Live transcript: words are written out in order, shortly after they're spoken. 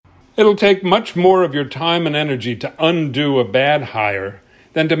It'll take much more of your time and energy to undo a bad hire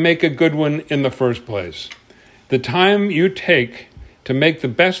than to make a good one in the first place. The time you take to make the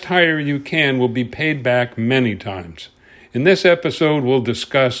best hire you can will be paid back many times. In this episode, we'll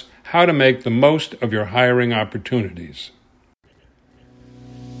discuss how to make the most of your hiring opportunities.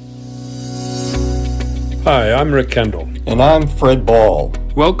 Hi, I'm Rick Kendall. And I'm Fred Ball.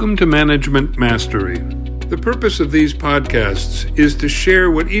 Welcome to Management Mastery. The purpose of these podcasts is to share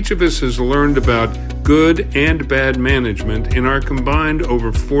what each of us has learned about good and bad management in our combined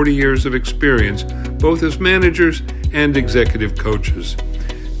over 40 years of experience, both as managers and executive coaches.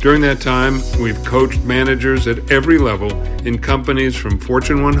 During that time, we've coached managers at every level in companies from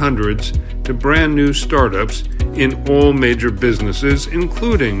Fortune 100s to brand new startups in all major businesses,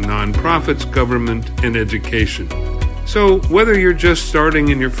 including nonprofits, government, and education. So whether you're just starting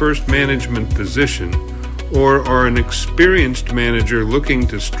in your first management position or are an experienced manager looking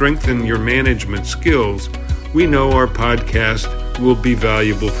to strengthen your management skills, we know our podcast will be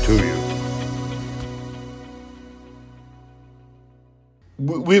valuable to you.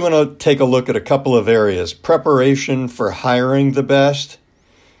 We want to take a look at a couple of areas: preparation for hiring the best,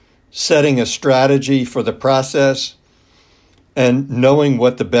 setting a strategy for the process, and knowing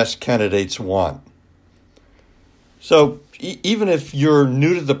what the best candidates want. So even if you're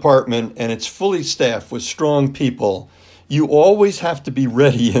new to the department and it's fully staffed with strong people, you always have to be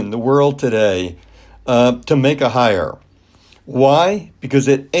ready in the world today to make a hire. Why? Because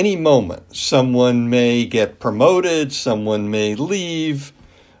at any moment, someone may get promoted, someone may leave,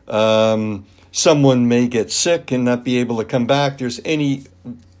 someone may get sick and not be able to come back. There's any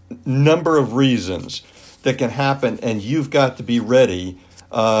number of reasons that can happen, and you've got to be ready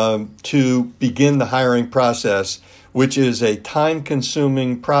to begin the hiring process, which is a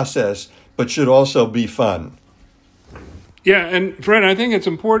time-consuming process, but should also be fun. Yeah, and Fred, I think it's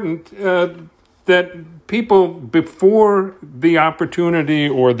important that people, before the opportunity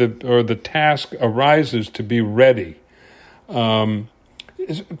or the task arises, to be ready. For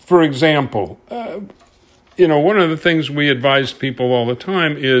example, one of the things we advise people all the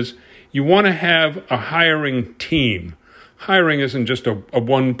time is you want to have a hiring team. Hiring isn't just a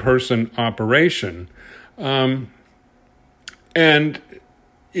one-person operation. And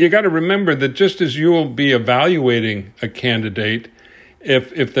you got to remember that just as you'll be evaluating a candidate,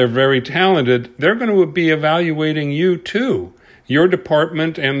 if they're very talented, they're going to be evaluating you too, your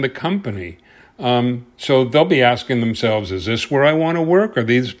department and the company. So they'll be asking themselves, is this where I want to work? Are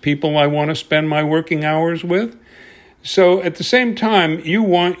these people I want to spend my working hours with? So at the same time, you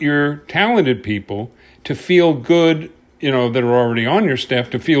want your talented people to feel good, that are already on your staff,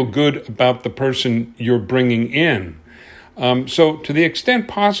 to feel good about the person you're bringing in. So to the extent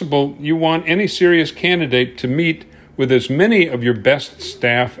possible, you want any serious candidate to meet with as many of your best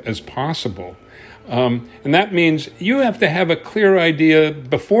staff as possible. And that means you have to have a clear idea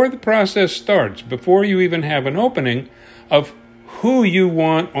before the process starts, before you even have an opening, of who you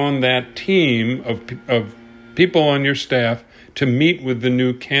want on that team of people on your staff to meet with the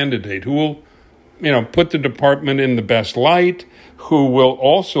new candidate, who will, put the department in the best light, who will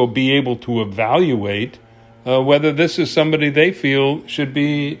also be able to evaluate whether this is somebody they feel should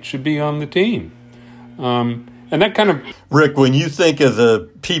be on the team. And that kind of... Rick, when you think of the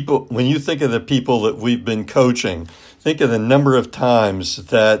people that we've been coaching, think of the number of times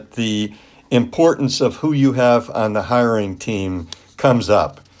that the importance of who you have on the hiring team comes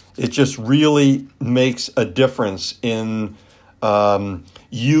up. It just really makes a difference in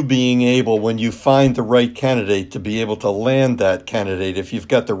you being able, when you find the right candidate, to be able to land that candidate if you've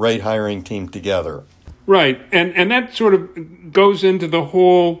got the right hiring team together. Right. And that sort of goes into the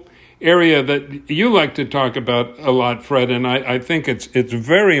whole area that you like to talk about a lot, Fred, and I think it's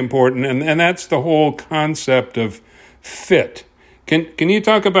very important, and that's the whole concept of fit. Can you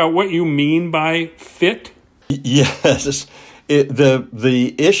talk about what you mean by fit? Yes.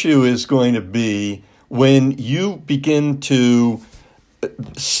 The issue is going to be when you begin to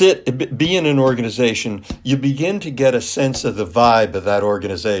be in an organization, you begin to get a sense of the vibe of that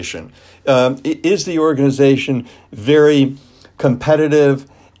organization. Is the organization very competitive?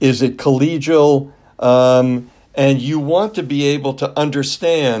 Is it collegial? And you want to be able to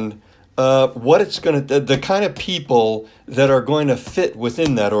understand what it's going to, the kind of people that are going to fit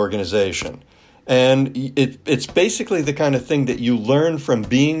within that organization. And it's basically the kind of thing that you learn from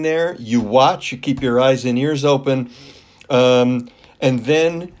being there. You watch, you keep your eyes and ears open, and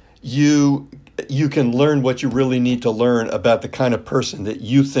then you can learn what you really need to learn about the kind of person that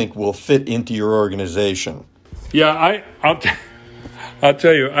you think will fit into your organization. Yeah, I'll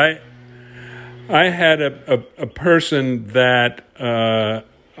tell you, I had a person that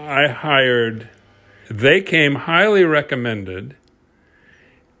I I hired, they came highly recommended,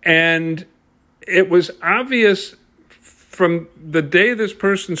 and it was obvious from the day this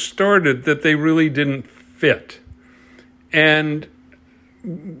person started that they really didn't fit. And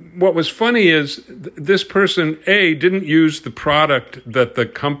what was funny is this person, A, didn't use the product that the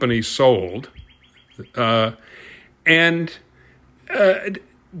company sold, and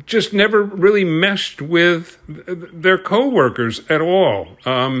just never really meshed with their coworkers at all.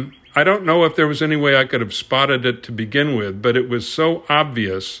 I don't know if there was any way I could have spotted it to begin with, but it was so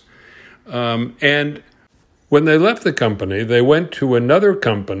obvious. And when they left the company, they went to another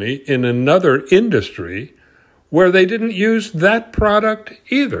company in another industry where they didn't use that product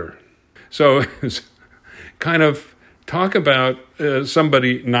either. So it's kind of talk about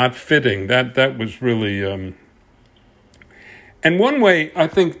somebody not fitting. That was really... And one way, I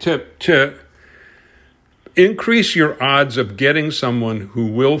think, to increase your odds of getting someone who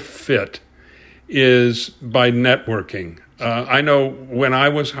will fit is by networking. I know when I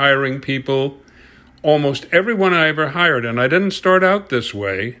was hiring people, almost everyone I ever hired, and I didn't start out this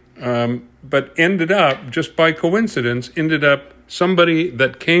way, but ended up, just by coincidence, somebody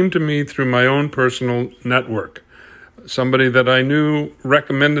that came to me through my own personal network. Somebody that I knew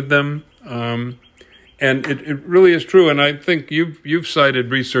recommended them, and it really is true. And I think you've cited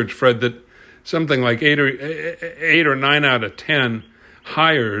research, Fred, that something like 8 or 9 out of 10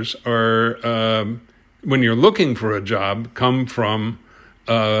 hires are, when you're looking for a job, come from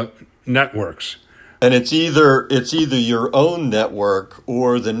networks. And it's either your own network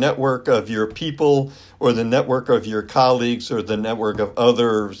or the network of your people or the network of your colleagues or the network of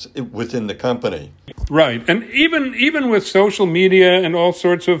others within the company. Right. And even with social media and all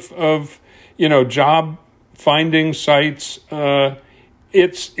sorts of job finding sites,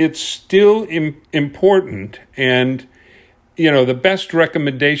 it's still important. And, the best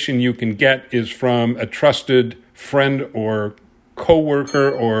recommendation you can get is from a trusted friend or coworker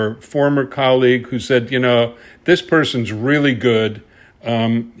or former colleague who said, this person's really good.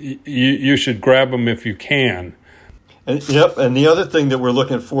 You should grab them if you can. And the other thing that we're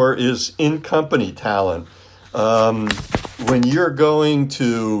looking for is in-company talent. When you're going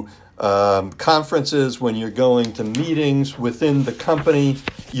to conferences, when you're going to meetings within the company,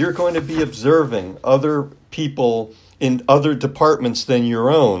 you're going to be observing other people in other departments than your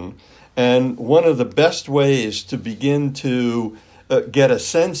own. And one of the best ways to begin to get a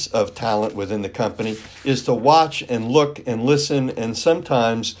sense of talent within the company is to watch and look and listen. And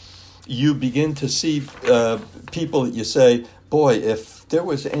sometimes you begin to see people that you say, boy, if there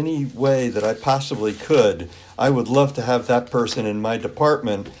was any way that I possibly could, I would love to have that person in my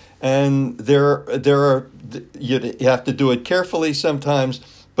department. And there are you have to do it carefully sometimes,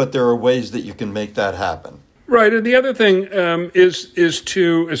 but there are ways that you can make that happen. Right, and the other thing is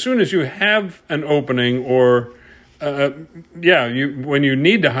to, as soon as you have an opening or when you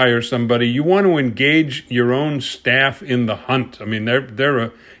need to hire somebody, you want to engage your own staff in the hunt. I mean, they're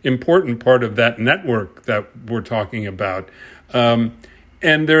an important part of that network that we're talking about. And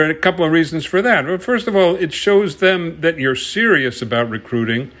there are a couple of reasons for that. Well, first of all, it shows them that you're serious about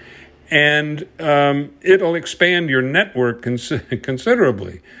recruiting, and it'll expand your network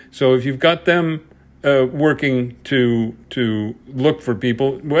considerably. So if you've got them working to look for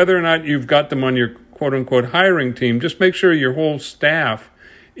people, whether or not you've got them on your quote-unquote hiring team, just make sure your whole staff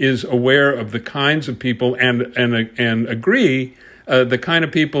is aware of the kinds of people and agree the kind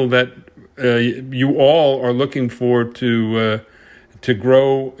of people that you all are looking for to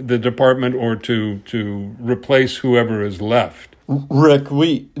grow the department or to replace whoever is left. Rick,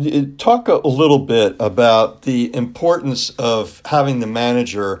 we talk a little bit about the importance of having the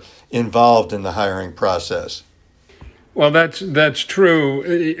manager involved in the hiring process. Well, that's true.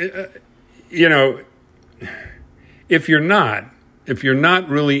 If you're not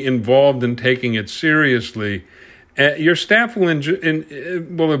really involved in taking it seriously, your staff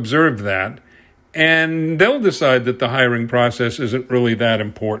will observe that, and they'll decide that the hiring process isn't really that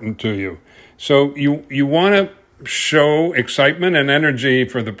important to you. So you want to show excitement and energy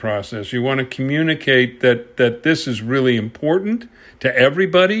for the process. You want to communicate that this is really important to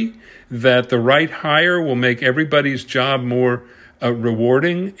everybody, that the right hire will make everybody's job more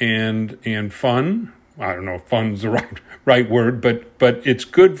rewarding and fun. I don't know if fun's the right word, but it's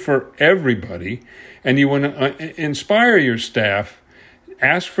good for everybody. And you want to inspire your staff,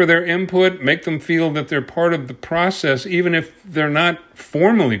 ask for their input, make them feel that they're part of the process, even if they're not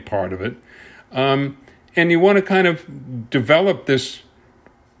formally part of it. And you want to kind of develop this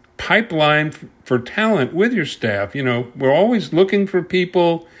pipeline for talent with your staff. We're always looking for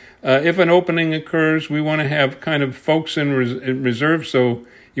people. If an opening occurs, we want to have kind of folks in reserve. So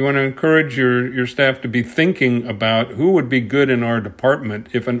You want to encourage your staff to be thinking about who would be good in our department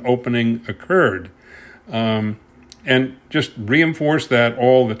if an opening occurred. And just reinforce that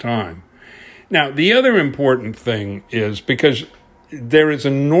all the time. Now, the other important thing is, because there is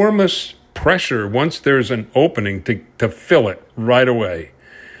enormous pressure once there's an opening to fill it right away.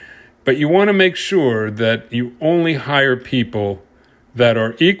 But you want to make sure that you only hire people that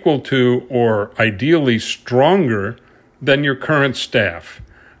are equal to or ideally stronger than your current staff.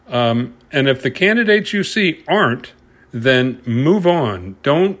 And if the candidates you see aren't, then move on.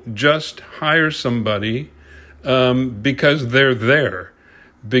 Don't just hire somebody because they're there.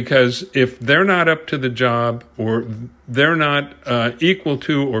 Because if they're not up to the job, or they're not equal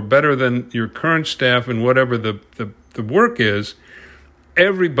to or better than your current staff and whatever the work is,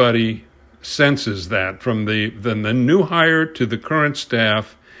 everybody senses that, from the new hire to the current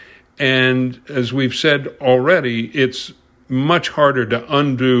staff. And as we've said already, it's much harder to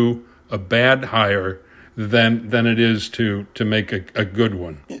undo a bad hire than it is to make a good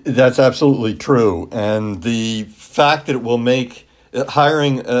one. That's absolutely true. And the fact that it will make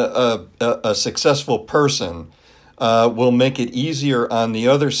hiring a successful person will make it easier on the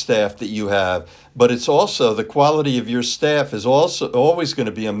other staff that you have, but it's also the quality of your staff is also always going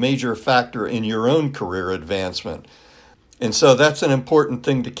to be a major factor in your own career advancement. And so that's an important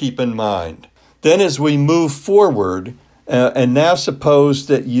thing to keep in mind. Then as we move forward, and now suppose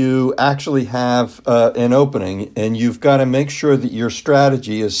that you actually have an opening and you've got to make sure that your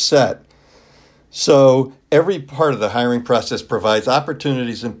strategy is set. So every part of the hiring process provides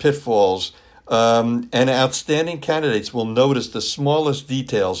opportunities and pitfalls, and outstanding candidates will notice the smallest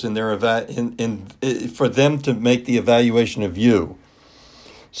details in their for them to make the evaluation of you.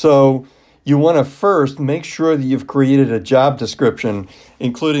 So you want to first make sure that you've created a job description,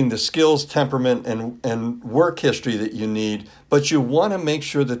 including the skills, temperament, and work history that you need, but you want to make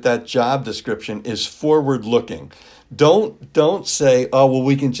sure that job description is forward-looking. Don't say, oh, well,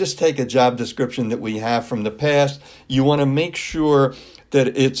 we can just take a job description that we have from the past. You want to make sure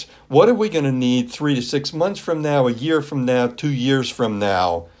that it's, what are we going to need 3 to 6 months from now, a year from now, 2 years from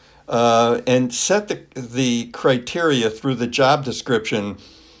now, and set the criteria through the job description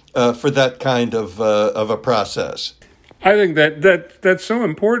for that kind of a process. I think that's so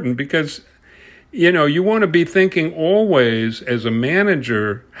important, because you want to be thinking always as a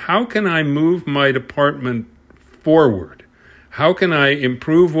manager, how can I move my department forward? How can I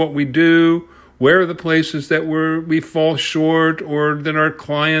improve what we do? Where are the places that we fall short, or that our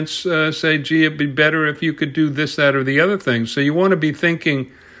clients say, gee, it'd be better if you could do this, that, or the other thing? So you want to be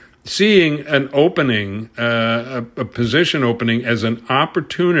seeing an opening, a position opening, as an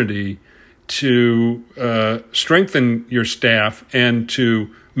opportunity to strengthen your staff and to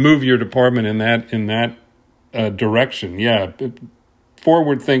move your department in that direction. Yeah.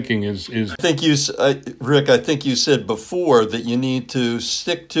 Forward thinking is. Rick, I think you said before that you need to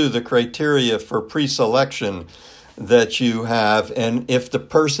stick to the criteria for pre-selection that you have, and if the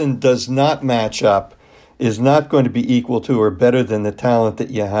person does not match up, is not going to be equal to or better than the talent that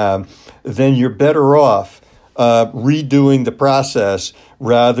you have, then you're better off redoing the process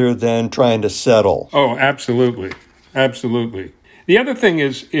rather than trying to settle. Oh, absolutely, absolutely. The other thing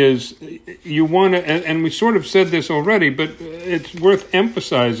is you want to, and we sort of said this already, but it's worth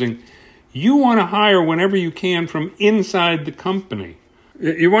emphasizing, you want to hire whenever you can from inside the company.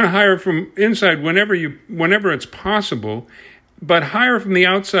 You want to hire from inside whenever it's possible, but hire from the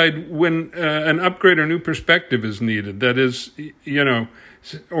outside when an upgrade or new perspective is needed. That is,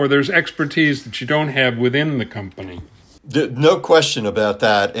 or there's expertise that you don't have within the company. No question about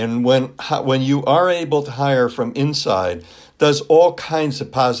that. And when you are able to hire from inside, does all kinds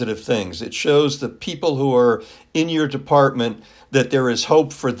of positive things. It shows the people who are in your department that there is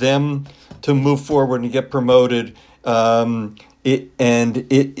hope for them to move forward and get promoted. It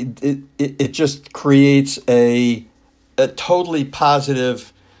just creates a totally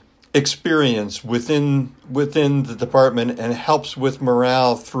positive experience within the department, and helps with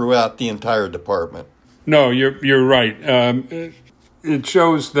morale throughout the entire department. No, you're right. It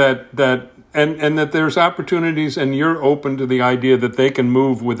shows that. And that there's opportunities, and you're open to the idea that they can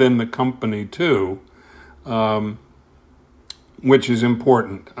move within the company too, which is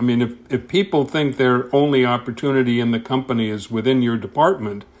important. I mean, if people think their only opportunity in the company is within your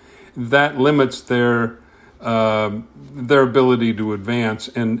department, that limits their ability to advance,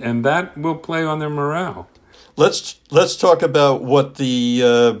 and that will play on their morale. Let's talk about what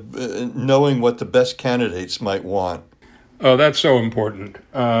knowing what the best candidates might want. Oh, that's so important,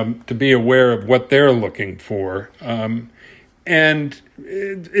 to be aware of what they're looking for. And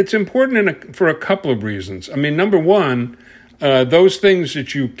it's important for a couple of reasons. I mean, number one, those things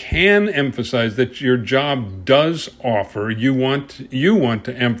that you can emphasize, that your job does offer, you want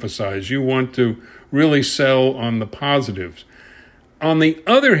to emphasize. You want to really sell on the positives. On the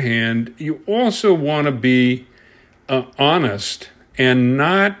other hand, you also want to be honest and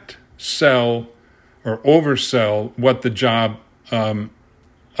not sell or oversell what the job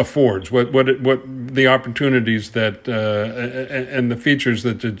affords, what the opportunities that and the features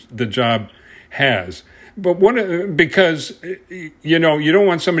that the job has. But because you don't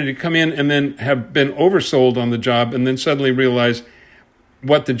want somebody to come in and then have been oversold on the job and then suddenly realize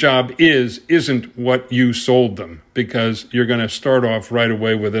what the job isn't what you sold them, because you're going to start off right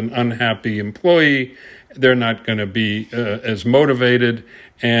away with an unhappy employee. They're not going to be as motivated,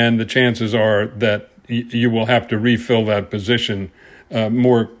 and the chances are that you will have to refill that position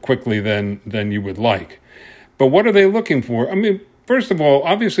more quickly than you would like. But what are they looking for? I mean, first of all,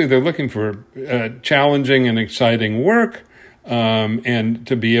 obviously they're looking for challenging and exciting work, and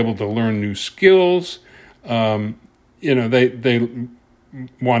to be able to learn new skills. They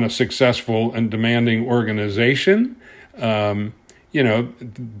want a successful and demanding organization.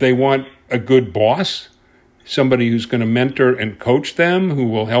 They want a good boss, somebody who's going to mentor and coach them, who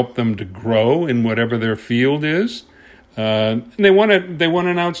will help them to grow in whatever their field is. And they want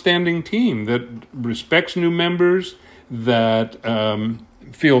an outstanding team that respects new members, that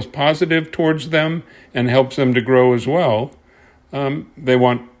feels positive towards them and helps them to grow as well. They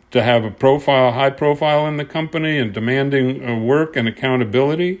want to have a high profile in the company and demanding work and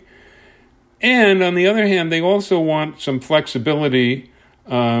accountability. And on the other hand, they also want some flexibility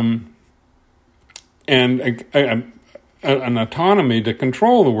and an autonomy to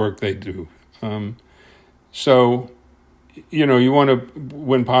control the work they do. You want to,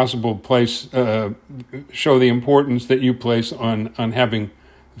 when possible, show the importance that you place on having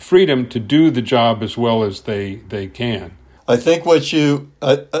freedom to do the job as well as they can. I think what you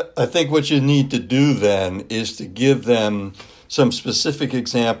need to do then is to give them some specific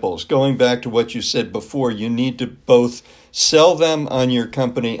examples. Going back to what you said before, you need to both sell them on your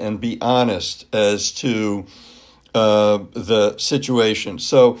company and be honest as to the situation.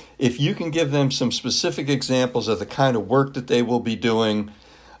 So if you can give them some specific examples of the kind of work that they will be doing,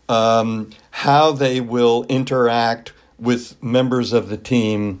 how they will interact with members of the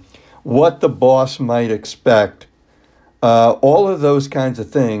team, what the boss might expect, all of those kinds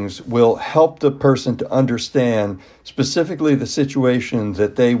of things will help the person to understand specifically the situation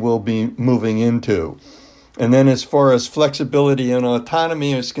that they will be moving into. And then as far as flexibility and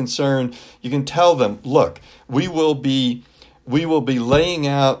autonomy is concerned, you can tell them, look, we will be laying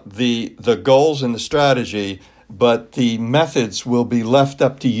out the goals and the strategy, but the methods will be left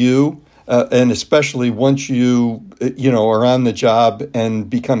up to you, and especially once you are on the job and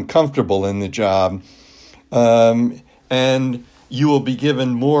become comfortable in the job. And you will be given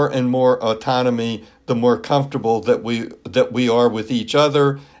more and more autonomy the more comfortable that we are with each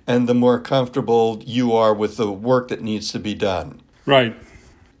other, and the more comfortable you are with the work that needs to be done. Right.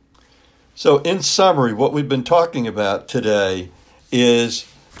 So in summary, what we've been talking about today is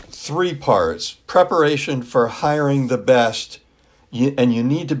 3 parts. Preparation for hiring the best, and you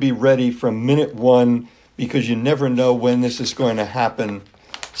need to be ready from minute 1 because you never know when this is going to happen.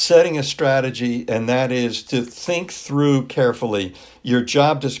 Setting a strategy, and that is to think through carefully your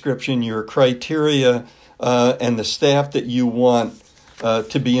job description, your criteria, and the staff that you want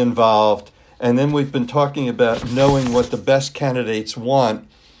to be involved. And then we've been talking about knowing what the best candidates want.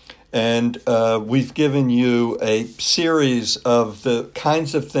 And we've given you a series of the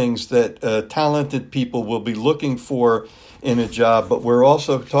kinds of things that talented people will be looking for in a job. But we're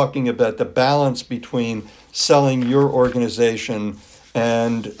also talking about the balance between selling your organization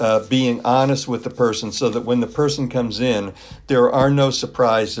and being honest with the person, so that when the person comes in, there are no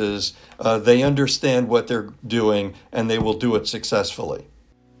surprises. They understand what they're doing, and they will do it successfully.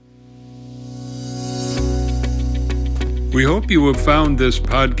 We hope you have found this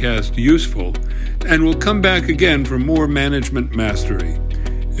podcast useful and will come back again for more Management Mastery.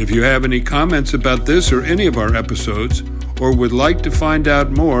 If you have any comments about this or any of our episodes, or would like to find out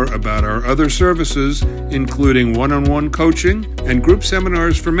more about our other services, including one-on-one coaching and group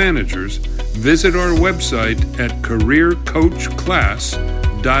seminars for managers, visit our website at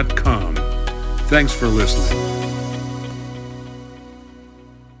careercoachclass.com. Thanks for listening.